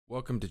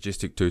Welcome to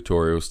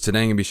GysticTutorials. Today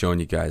I'm going to be showing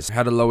you guys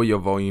how to lower your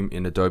volume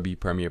in Adobe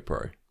Premiere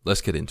Pro.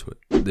 Let's get into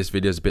it. This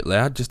video is a bit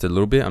loud, just a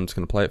little bit. I'm just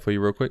going to play it for you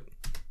real quick.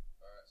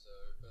 Alright, so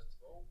first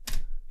of all,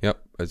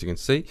 Yep, as you can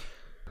see.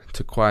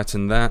 To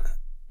quieten that,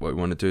 what we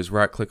want to do is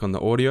right click on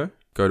the audio,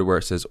 go to where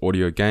it says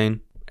audio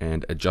gain,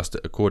 and adjust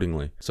it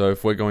accordingly. So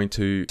if we're going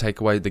to take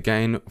away the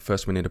gain,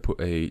 first we need to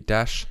put a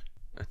dash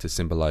to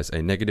symbolize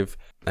a negative,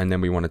 and then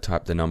we want to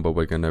type the number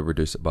we're going to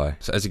reduce it by.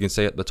 So as you can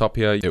see at the top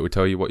here, it will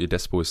tell you what your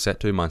decibel is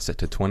set to. Mine's set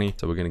to 20,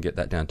 so we're going to get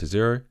that down to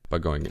 0 by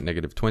going at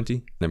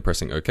 -20, then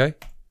pressing OK.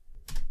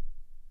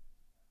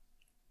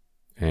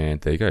 And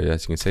there you go.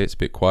 As you can see, it's a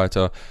bit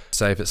quieter.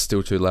 Say if it's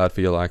still too loud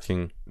for your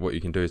liking, what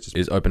you can do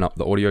is open up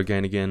the audio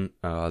gain again.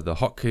 The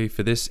hotkey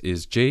for this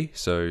is G,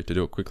 so to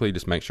do it quickly,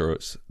 just make sure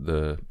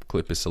the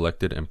clip is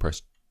selected and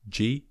press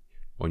G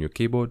on your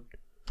keyboard.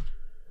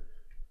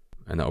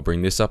 And that will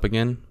bring this up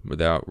again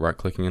without right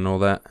clicking and all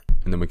that.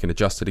 And then we can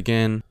adjust it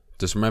again.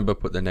 Just remember,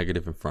 put the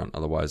negative in front,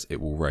 otherwise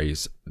it will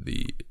raise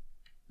the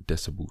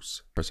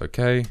decibels. Press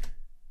OK.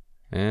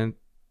 And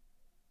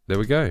there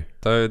we go.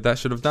 So that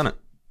should have done it.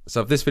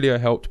 So if this video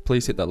helped,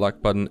 please hit that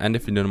like button. And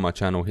if you're new to my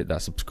channel, hit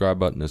that subscribe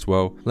button as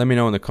well. Let me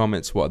know in the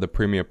comments what other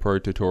Premiere Pro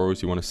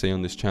tutorials you want to see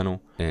on this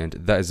channel. And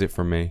that is it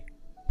from me.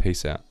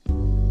 Peace out.